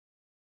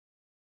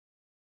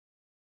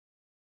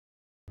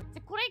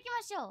これ行き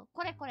ましょう。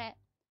これ。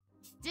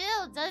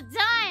Still the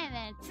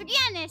diamond! 次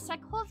はね、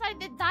釈放され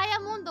てダイヤ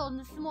モンドを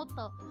盗もう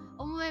と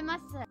思いま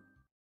す。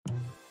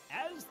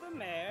As the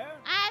mayor,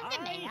 I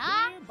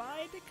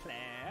hereby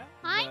declare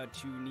the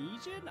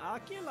Tunisian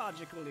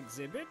archaeological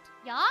exhibit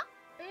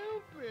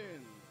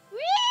open. Whee!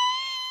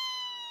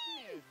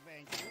 No,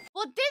 thank you.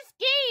 Well, this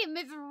game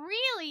is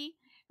really,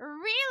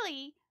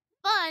 really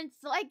fun.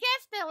 So I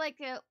guess that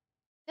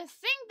the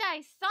thing that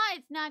I saw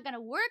is not gonna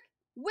work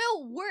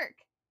will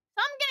work. So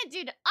I'm gonna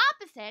do the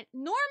opposite.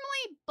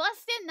 Normally,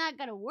 busted not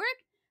gonna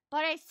work,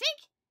 but I think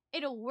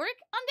it'll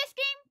work on this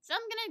game. So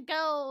I'm gonna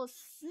go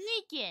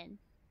sneak in.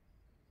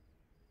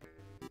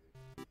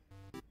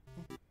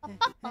 Go!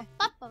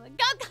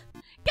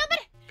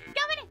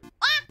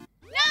 Ah!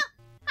 No!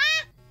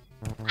 Ah!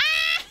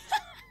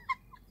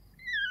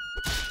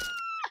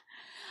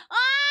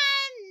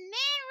 Oh,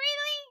 man,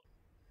 really?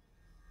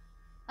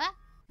 Huh?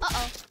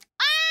 Uh-oh.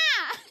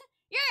 Ah!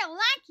 You're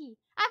lucky.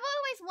 I've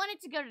always wanted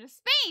to go to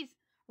space,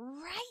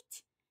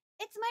 right?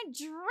 It's my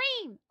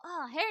dream.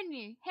 Oh,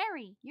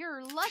 Harry,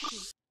 you're lucky.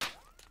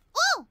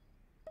 Oh!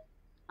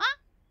 Huh?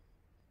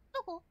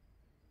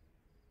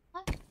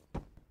 Huh?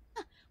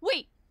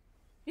 Wait.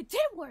 It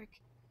did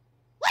work.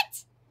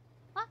 What?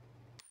 Huh?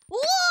 Ooh!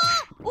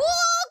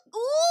 Ooh!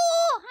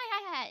 Ooh!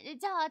 Hi.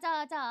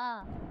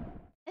 자.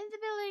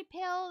 Invisibility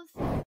pills.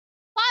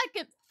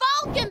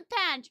 Falcon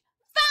punch!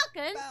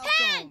 Falcon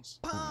punch!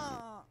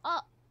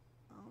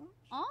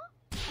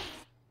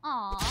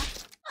 Aw.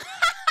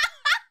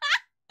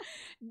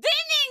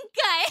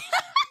 Dinin-kai!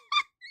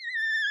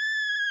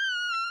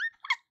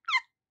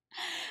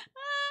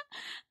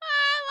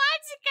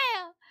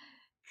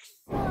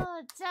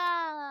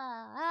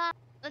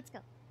 Let's go.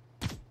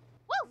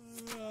 Woo!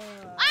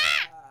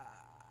 Ah!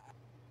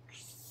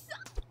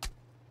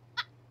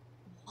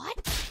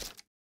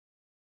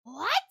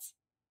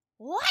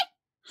 What?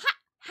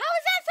 How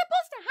is that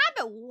supposed to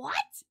happen?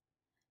 What?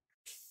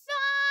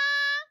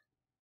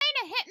 I'm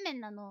a hitman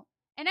なの.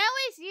 And I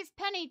always use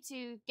Penny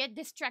to get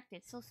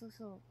distracted. So.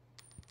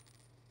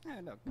 Oh,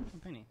 look,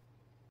 Penny.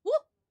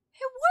 Whoop!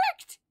 It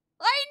worked!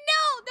 I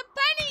know! The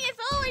Penny is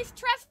always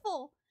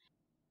stressful.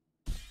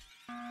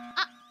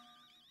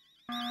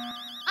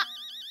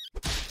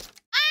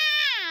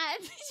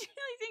 Did you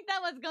really think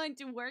that was going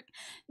to work?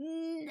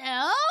 No,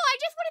 I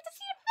just wanted to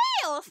see it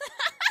fail.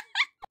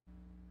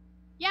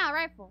 Yeah,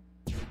 rifle.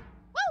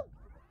 Woo!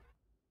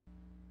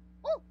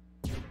 Ooh!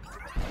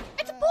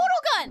 It's a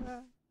portal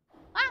gun!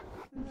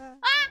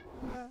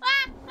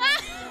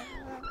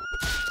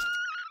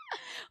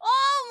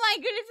 Oh my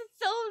goodness, it's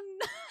so...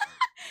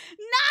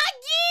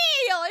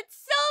 Nagio! It's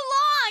so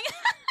long!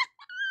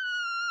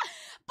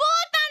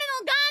 Portal no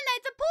gun!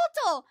 It's a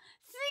portal!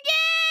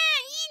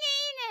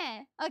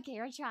 Ine!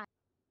 Okay, let's try.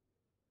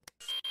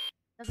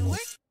 Does it work?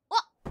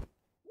 Oh! Wow!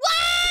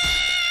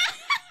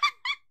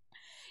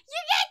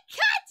 You get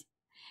cut!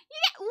 You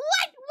get...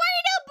 What? Why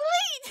you don't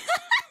bleed?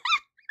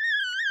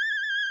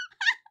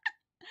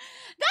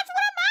 That's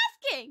what I'm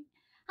asking!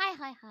 Hi.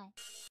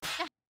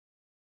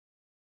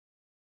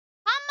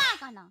 Hammer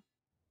かな?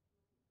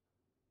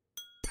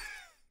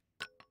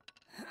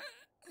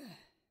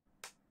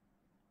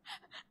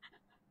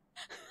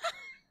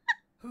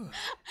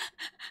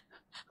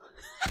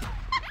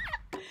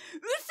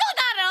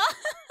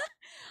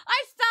 I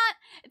thought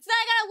it's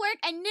not gonna work.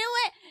 I knew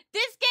it.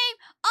 This game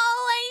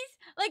always,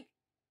 like,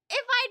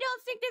 if I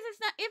think this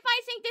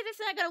is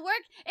not gonna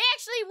work, it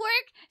actually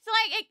worked. So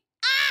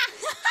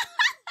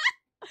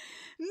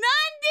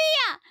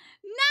Nandia!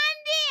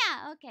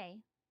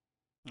 Okay.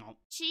 Oh.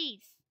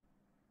 Cheese.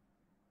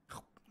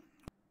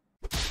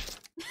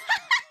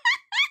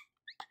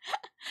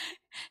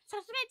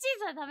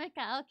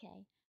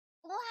 Okay.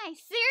 Why?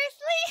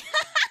 Seriously?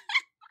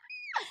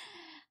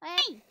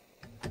 Hey!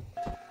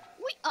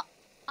 Wait!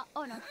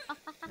 Oh no.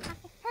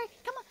 Hurry!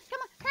 Come on!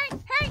 Hurry!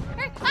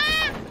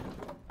 Ah!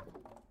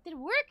 Did it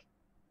work?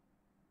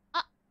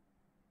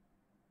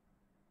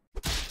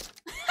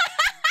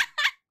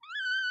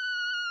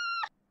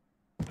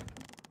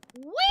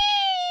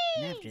 Whee!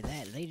 And after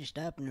that, they just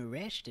up and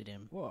arrested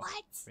him. What?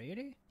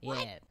 Really? What?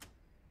 Yeah.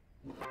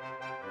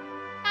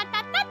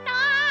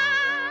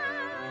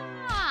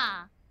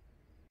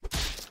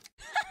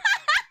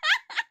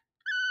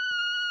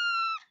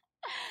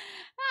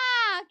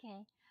 Okay.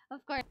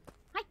 Of course.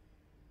 Hi.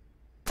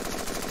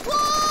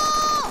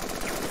 Whoa!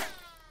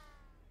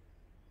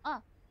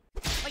 Oh.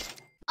 Wait.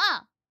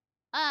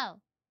 Oh.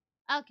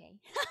 Okay.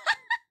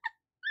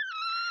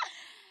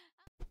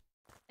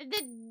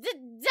 The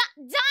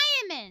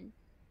diamond.